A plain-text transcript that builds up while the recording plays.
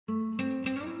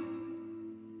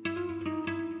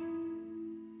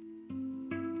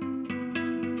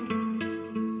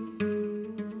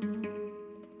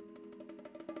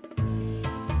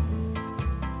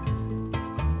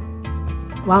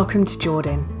Welcome to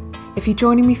Jordan. If you're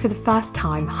joining me for the first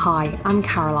time, hi, I'm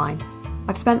Caroline.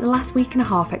 I've spent the last week and a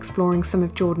half exploring some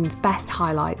of Jordan's best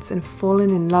highlights and fallen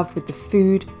in love with the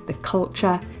food, the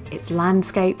culture, its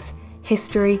landscapes,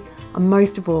 history, and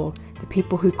most of all, the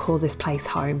people who call this place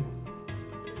home.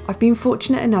 I've been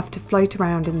fortunate enough to float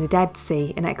around in the Dead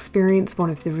Sea and experience one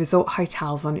of the resort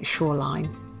hotels on its shoreline.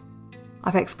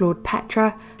 I've explored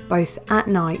Petra both at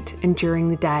night and during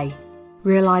the day,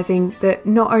 realising that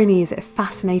not only is it a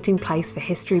fascinating place for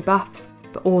history buffs,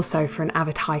 but also for an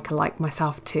avid hiker like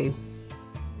myself too.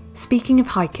 Speaking of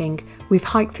hiking, we've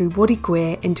hiked through Wadi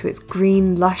Rum into its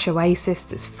green, lush oasis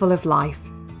that's full of life,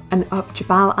 and up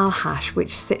Jebel Al Qala-a,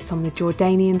 which sits on the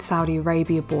Jordanian-Saudi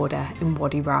Arabia border in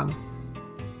Wadi Rum.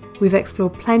 We've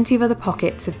explored plenty of other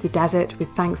pockets of the desert with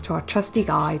thanks to our trusty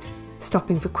guide,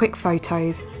 stopping for quick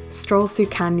photos, strolls through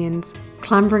canyons,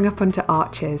 clambering up onto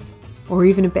arches, or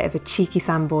even a bit of a cheeky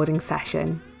sandboarding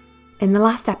session. In the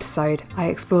last episode, I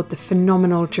explored the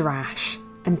phenomenal Jerash,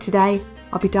 and today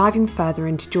I'll be diving further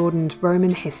into Jordan's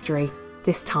Roman history,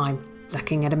 this time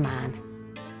looking at Amman.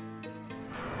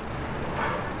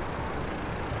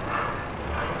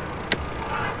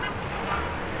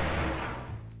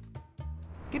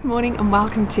 Good morning and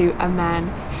welcome to Amman.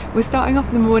 We're starting off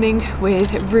the morning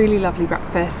with a really lovely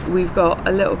breakfast. We've got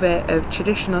a little bit of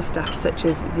traditional stuff such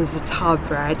as the za'atar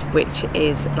bread, which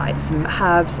is like some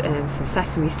herbs and some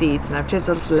sesame seeds, and I've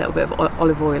drizzled a little bit of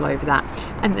olive oil over that.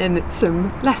 And then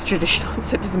some less traditional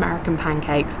such as American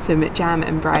pancakes, some jam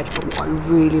and bread. But what I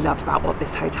really love about what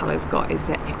this hotel has got is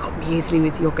that they've got muesli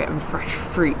with yogurt and fresh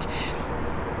fruit.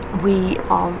 We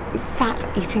are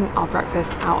sat eating our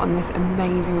breakfast out on this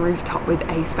amazing rooftop with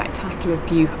a spectacular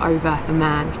view over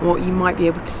Amman. What you might be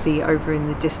able to see over in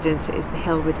the distance is the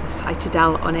hill with the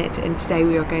Citadel on it, and today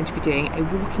we are going to be doing a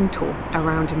walking tour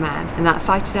around Amman, and that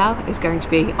Citadel is going to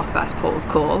be our first port of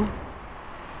call.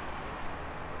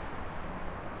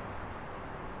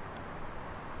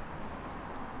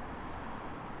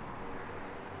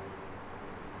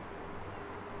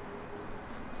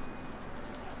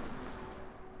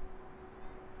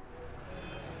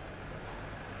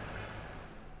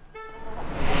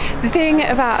 The thing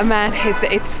about Amman is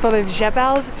that it's full of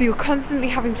jebels, so you're constantly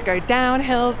having to go down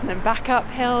hills and then back up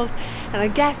hills, and I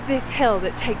guess this hill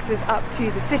that takes us up to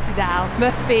the Citadel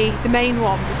must be the main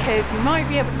one, because you might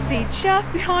be able to see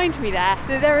just behind me there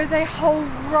that there is a whole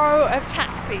row of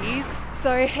taxis.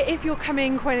 So if you're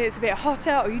coming when it's a bit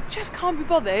hotter or you just can't be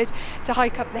bothered to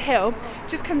hike up the hill,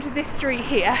 just come to this street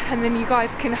here and then you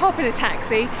guys can hop in a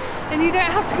taxi and you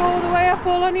don't have to go all the way up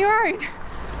all on your own.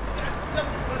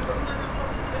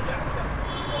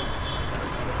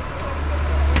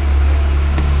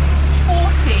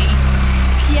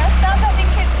 I think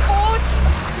it's called.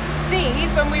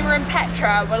 These, when we were in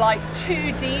Petra, were like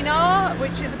 2 dinar,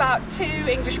 which is about 2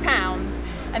 English pounds,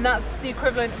 and that's the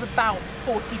equivalent of about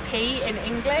 40p in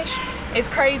English. It's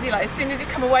crazy, like as soon as you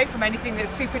come away from anything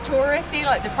that's super touristy,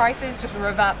 like the prices just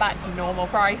revert back to normal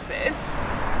prices.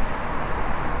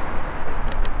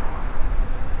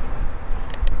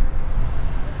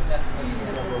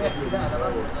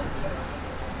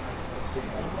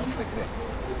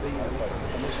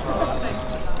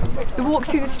 The walk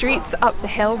through the streets up the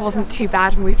hill wasn't too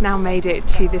bad, and we've now made it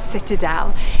to the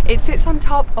Citadel. It sits on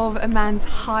top of Amman's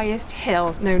highest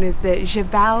hill, known as the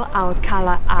Jebel Al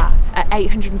Qala-a, at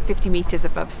 850 metres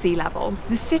above sea level.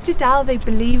 The Citadel, they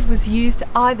believe, was used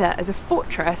either as a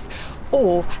fortress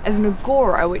or as an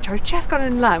agora, which I've just gone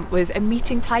and learnt was a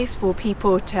meeting place for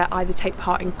people to either take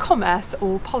part in commerce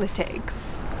or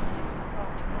politics.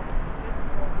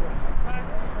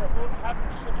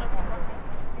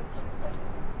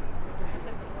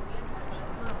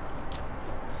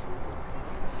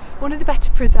 One of the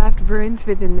better preserved ruins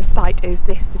within the site is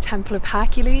the Temple of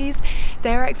Hercules.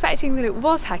 They're expecting that it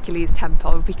was Hercules'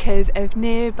 temple because of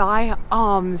nearby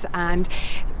arms and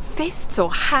fists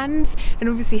or hands, and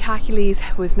obviously Hercules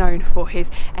was known for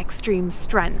his extreme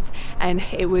strength, and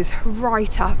it was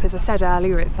right up, as I said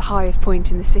earlier, it's the highest point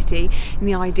in the city, and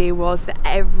the idea was that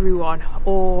everyone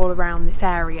all around this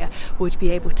area would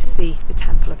be able to see the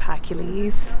Temple of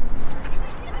Hercules.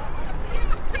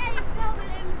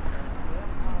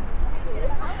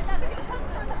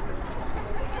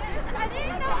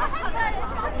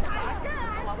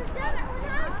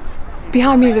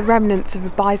 Behind me are the remnants of a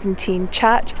Byzantine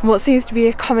church, and what seems to be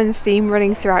a common theme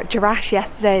running throughout Jerash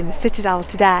yesterday and the Citadel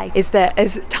today is that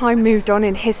as time moved on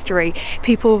in history,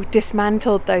 people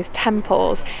dismantled those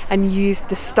temples and used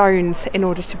the stones in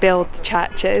order to build the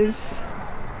churches.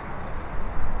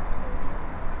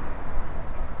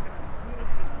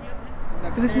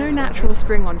 There was no natural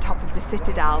spring on top of the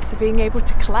Citadel, so being able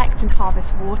to collect and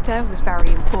harvest water was very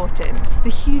important. The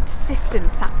huge cistern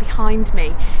sat behind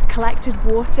me collected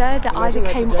water that either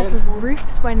came off of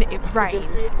roofs when it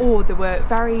rained, or there were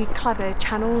very clever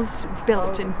channels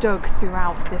built and dug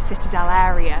throughout the Citadel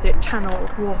area that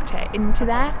channeled water into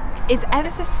there. It's ever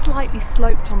so slightly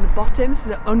sloped on the bottom, so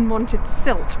that unwanted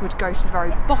silt would go to the very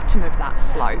bottom of that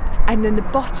slope, and then the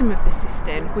bottom of the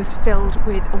cistern was filled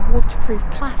with a waterproof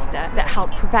plaster that helped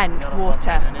prevent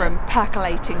water from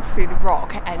percolating through the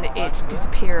rock and it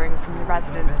disappearing from the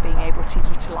residents being able to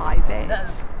utilise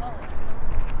it.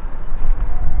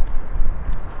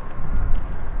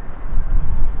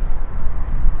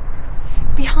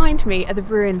 Behind me are the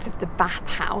ruins of the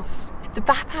bathhouse. The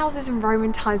bathhouses in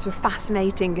Roman times were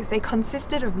fascinating as they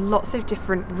consisted of lots of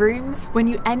different rooms. When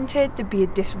you entered, there'd be a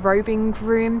disrobing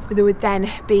room. There would then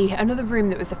be another room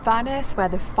that was a furnace where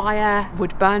the fire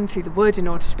would burn through the wood in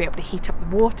order to be able to heat up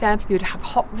the water. You would have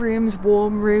hot rooms,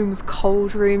 warm rooms,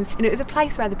 cold rooms, and it was a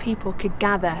place where the people could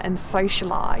gather and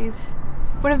socialise.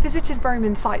 When I visited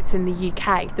Roman sites in the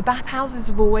UK, the bathhouses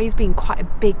have always been quite a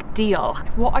big deal.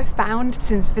 What I've found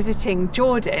since visiting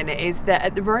Jordan is that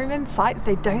at the Roman sites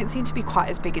they don't seem to be quite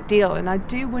as big a deal, and I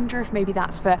do wonder if maybe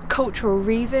that's for cultural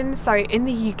reasons. So in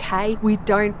the UK we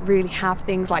don't really have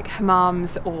things like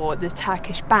hammams or the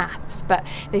Turkish baths, but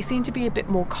they seem to be a bit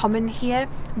more common here.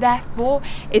 Therefore,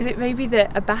 is it maybe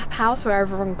that a bathhouse where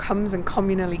everyone comes and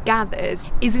communally gathers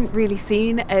isn't really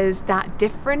seen as that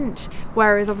different,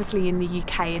 whereas obviously in the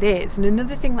UK it is? And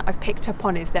another thing that I've picked up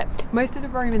on is that most of the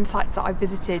Roman sites that I've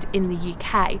visited in the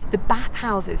UK, the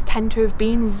bathhouses tend to have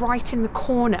been right in the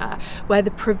corner where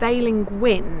the prevailing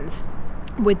winds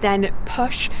would then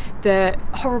push the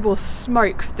horrible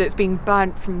smoke that's being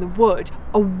burnt from the wood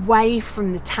away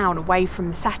from the town, away from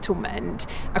the settlement,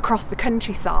 across the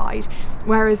countryside.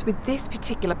 Whereas with this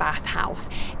particular bathhouse,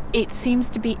 it seems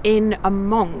to be in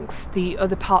amongst the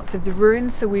other parts of the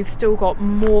ruins, so we've still got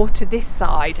more to this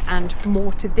side and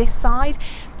more to this side.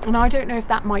 And I don't know if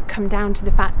that might come down to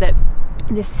the fact that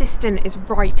the cistern is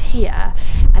right here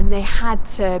and they had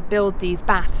to build these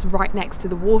baths right next to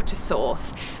the water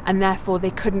source, and therefore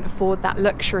they couldn't afford that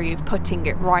luxury of putting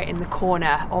it right in the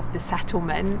corner of the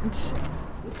settlement.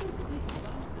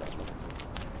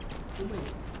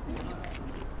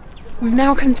 We've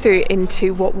now come through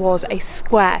into what was a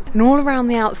square, and all around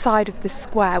the outside of the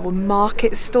square were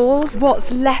market stalls.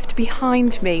 What's left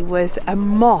behind me was a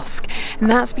mosque, and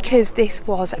that's because this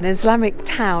was an Islamic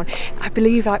town. I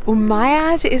believe like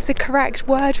Umayyad is the correct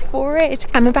word for it.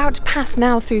 I'm about to pass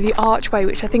now through the archway,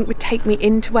 which I think would take me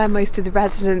into where most of the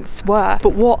residents were.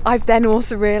 But what I've then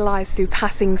also realised through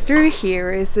passing through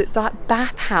here is that that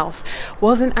bathhouse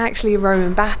wasn't actually a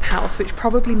Roman bathhouse, which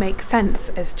probably makes sense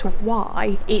as to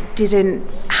why it didn't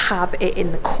have it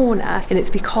in the corner, and it's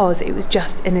because it was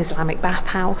just an Islamic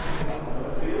bathhouse.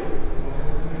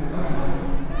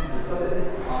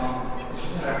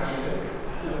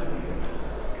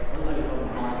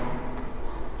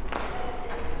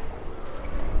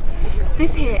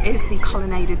 This here is the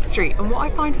colonnaded street, and what I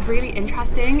find really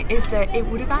interesting is that it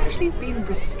would have actually been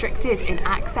restricted in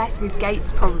access with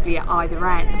gates probably at either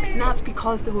end, and that's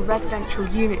because there were residential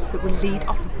units that would lead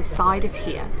off of the side of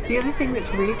here. The other thing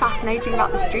that's really fascinating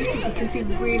about the street is you can see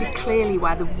really clearly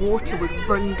where the water would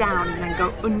run down and then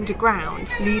go underground,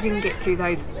 leading it through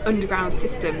those underground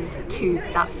systems to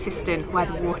that cistern where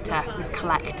the water was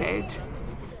collected.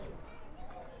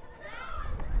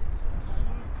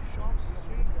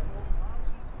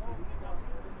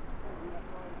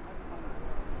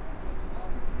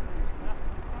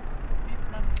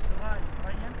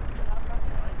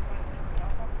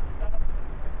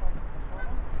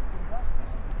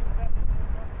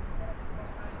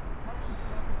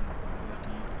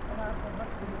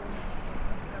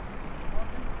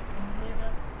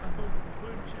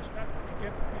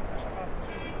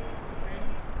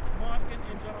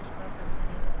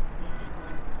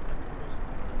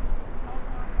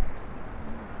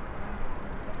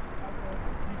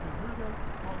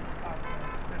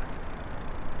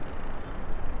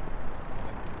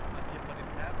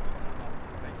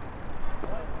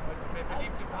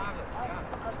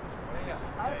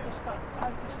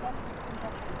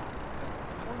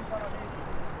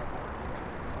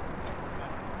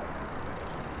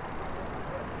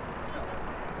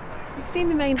 We've seen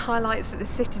the main highlights at the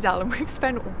Citadel, and we've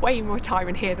spent way more time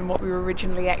in here than what we were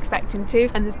originally expecting to,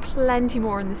 and there's plenty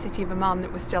more in the city of Amman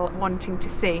that we're still wanting to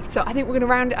see. So I think we're going to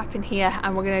round it up in here,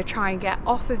 and we're going to try and get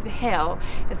off of the hill,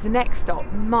 as the next stop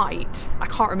I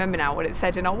can't remember now what it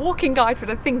said in our walking guide,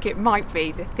 but I think it might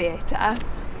be the theatre.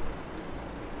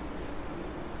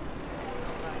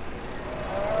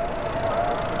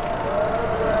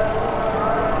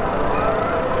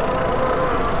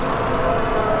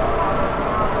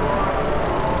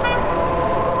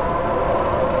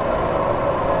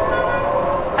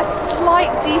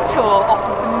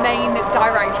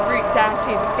 direct route down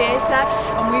to the theatre,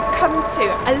 and we've come to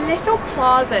a little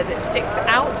plaza that sticks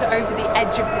out over the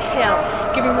edge of the hill,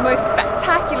 giving the most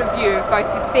spectacular view of both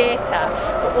the theatre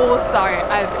but also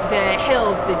of the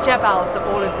hills, the Jebels that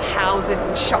all of the houses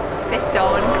and shops sit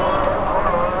on.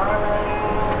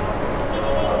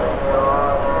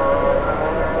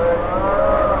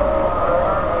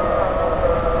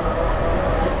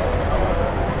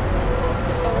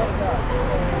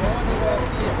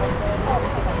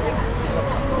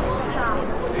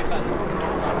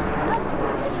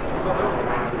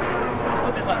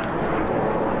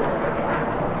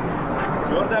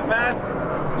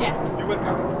 Yes. You're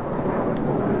welcome.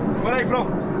 Where are you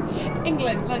from?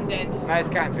 England, London. Nice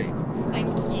country.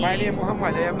 Thank you. My name is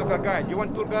Muhammad. I am local guide. You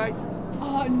want tour guide?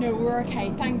 Oh, no, we're okay.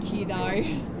 Thank you, though.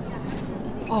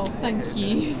 Oh, thank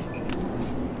you.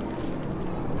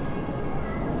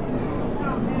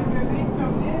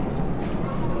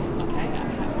 Okay, I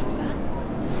captured that.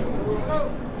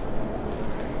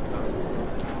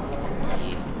 Thank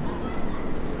you.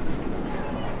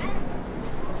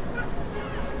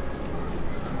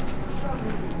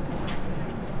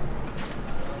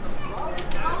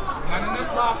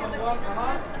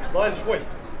 ضايل شوي.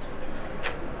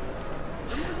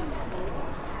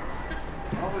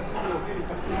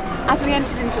 As we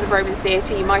entered into the Roman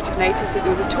Theatre, you might have noticed that there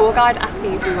was a tour guide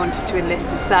asking if we wanted to enlist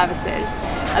his services.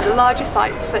 At the larger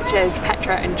sites such as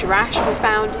Petra and Jerash, we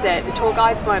found that the tour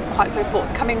guides weren't quite so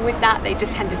forthcoming with that. They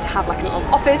just tended to have like a little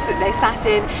office that they sat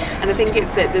in, and I think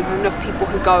it's that there's enough people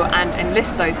who go and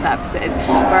enlist those services,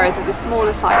 whereas at the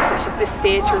smaller sites such as this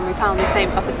theatre, and we found the same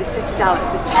up at the Citadel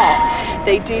at the top,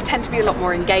 they do tend to be a lot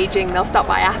more engaging. They'll start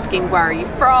by asking, where are you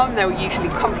from? They'll usually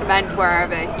compliment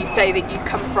wherever you say that you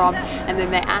come from, and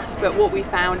then they ask. But what we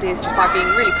found is just by being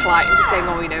really polite and just saying,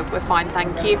 oh, you know, we're fine,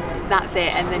 thank you, that's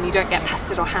it, and then you don't get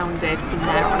pestered or hounded from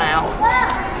there on out.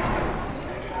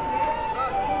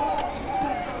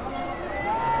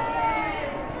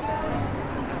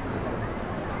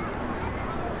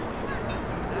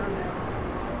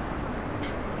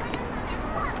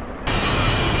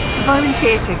 The Roman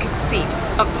Theatre could seat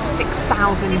up to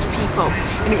 6,000 people,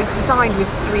 and it was designed with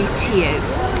 3 tiers.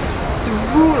 The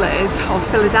rulers of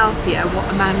Philadelphia, what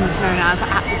Amman was known as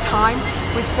at the time,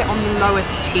 would sit on the lowest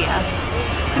tier.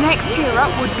 The next tier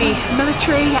up would be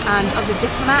military and other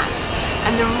diplomats,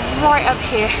 and then right up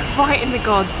here, right in the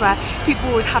gods, where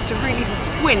people would have to really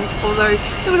squint, although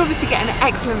they would obviously get an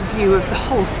excellent view of the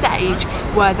whole stage,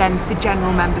 were then the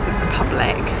general members of the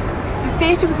public. The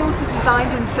theatre was also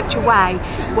designed in such a way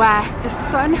where the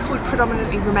sun would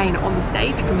predominantly remain on the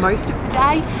stage for most of the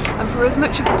day, and for as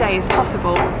much of the day as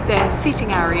possible the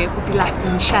seating area would be left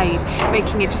in the shade,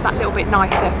 making it just that little bit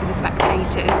nicer for the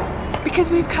spectators. Because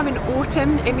we've come in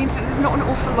autumn, it means that there's not an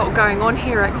awful lot going on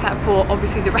here except for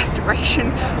obviously the restoration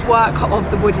work of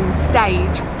the wooden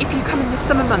stage. If you come in the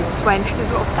summer months when there's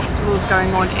a lot of festivals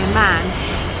going on in Amman,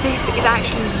 this is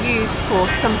actually used for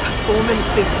some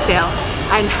performances still.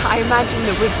 And I imagine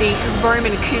that with the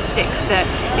Roman acoustics that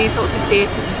these sorts of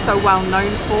theatres are so well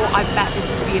known for, I bet this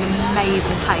would be an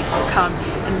amazing place to come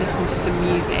and listen to some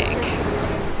music.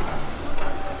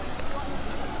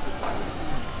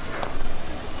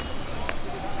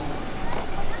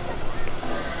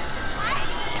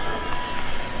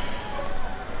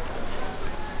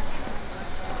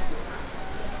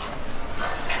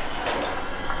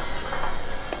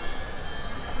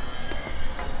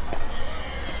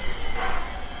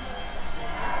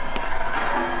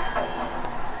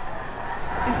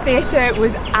 The theatre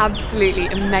was absolutely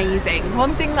amazing.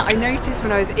 One thing that I noticed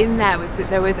when I was in there was that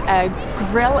there was a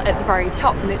grill at the very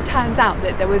top, and it turns out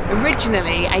that there was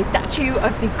originally a statue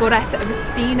of the goddess of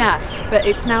Athena, but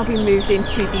it's now been moved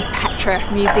into the Petra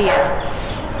Museum.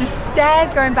 The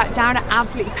stairs going back down are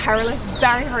absolutely perilous,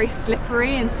 very, very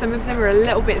slippery, and some of them are a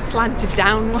little bit slanted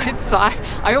downwards, so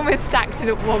I almost stacked it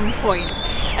at one point.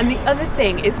 And the other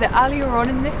thing is that earlier on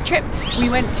in this trip, we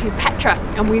went to Petra,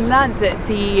 and we learned that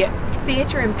the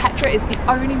theatre in Petra is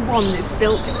the only one that's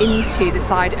built into the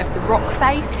side of the rock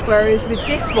face, whereas with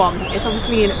this one, it's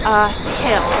obviously an earth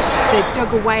hill, so they've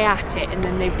dug away at it and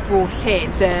then they've brought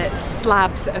in the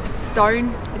slabs of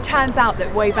stone. It turns out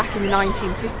that way back in the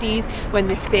 1950s, when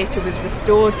this theatre was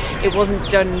restored, it wasn't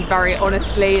done very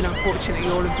honestly, and unfortunately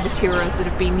all of the materials that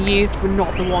have been used were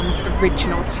not the ones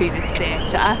original to this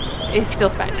theatre. It's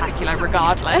still spectacular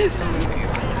regardless.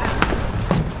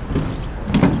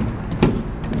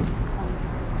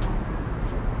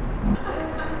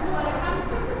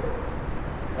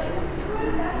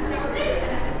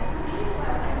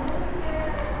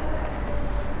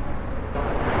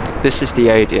 This is the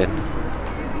Odeon.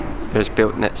 It was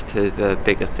built next to the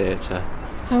bigger theatre.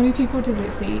 How many people does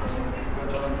it seat?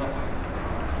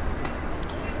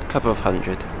 Couple of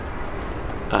hundred,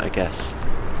 I guess.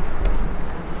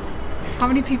 How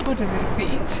many people does it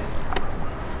seat?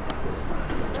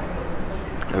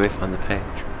 Let me find the page.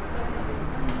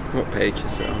 What page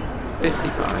is it on?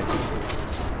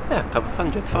 55. Yeah, a couple of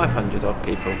hundred, 500 odd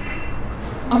people.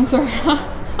 I'm sorry,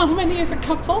 how many is a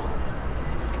couple?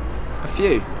 A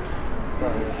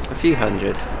few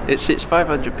hundred. It's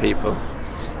 500 people,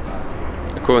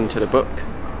 according to the book.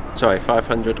 Sorry,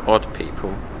 500 odd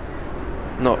people.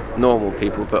 Not normal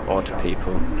people, but odd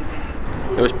people.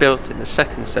 It was built in the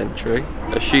 2nd century,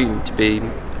 assumed to be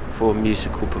for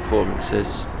musical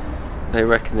performances. They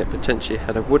reckon it potentially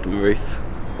had a wooden roof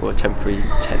or a temporary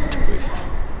tent roof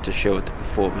to shield the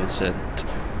performers and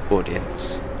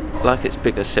audience. Like its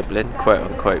bigger sibling, quote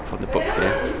unquote, from the book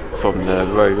here, from the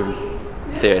Roman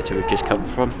Theatre we've just come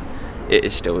from, it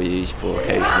is still used for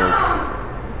occasional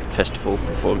festival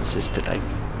performances today.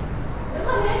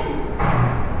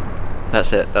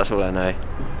 That's it, that's all I know.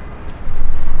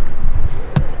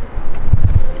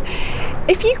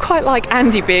 If you quite like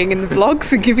Andy being in the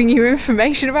vlogs and giving you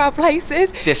information about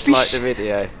places, Dislike the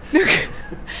video.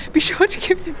 Be sure to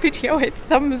give the video a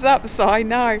thumbs up so I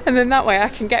know, and then that way I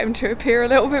can get him to appear a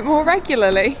little bit more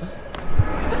regularly.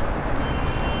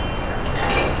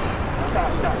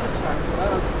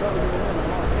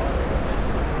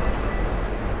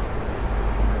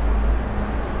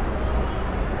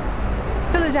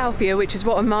 Philadelphia, which is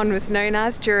what Amman was known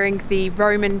as during the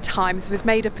Roman times, was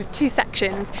made up of 2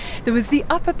 sections. There was the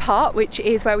upper part, which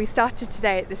is where we started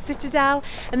today at the Citadel,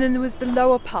 and then there was the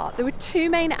lower part. There were 2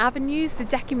 main avenues, the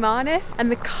Decumanus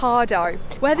and the Cardo.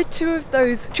 Where the 2 of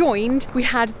those joined, we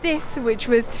had this, which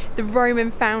was the Roman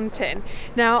fountain.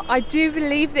 Now, I do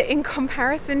believe that in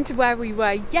comparison to where we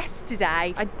were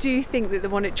yesterday, I do think that the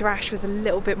one at Jerash was a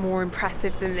little bit more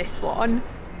impressive than this one.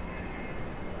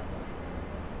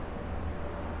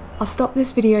 I'll stop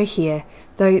this video here,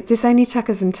 though this only took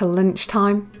us until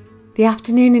lunchtime. The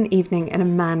afternoon and evening in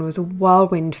Amman was a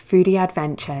whirlwind foodie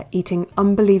adventure, eating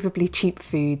unbelievably cheap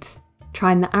foods,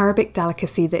 trying the Arabic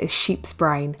delicacy that is sheep's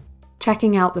brain,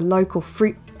 checking out the local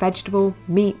fruit, vegetable,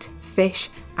 meat, fish,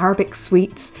 Arabic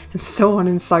sweets, and so on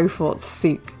and so forth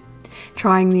souk,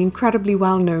 trying the incredibly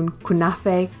well-known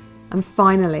kunafe, and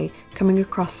finally coming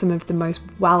across some of the most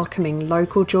welcoming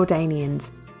local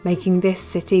Jordanians, making this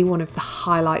city one of the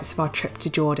highlights of our trip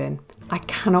to Jordan. I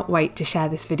cannot wait to share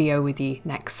this video with you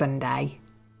next Sunday.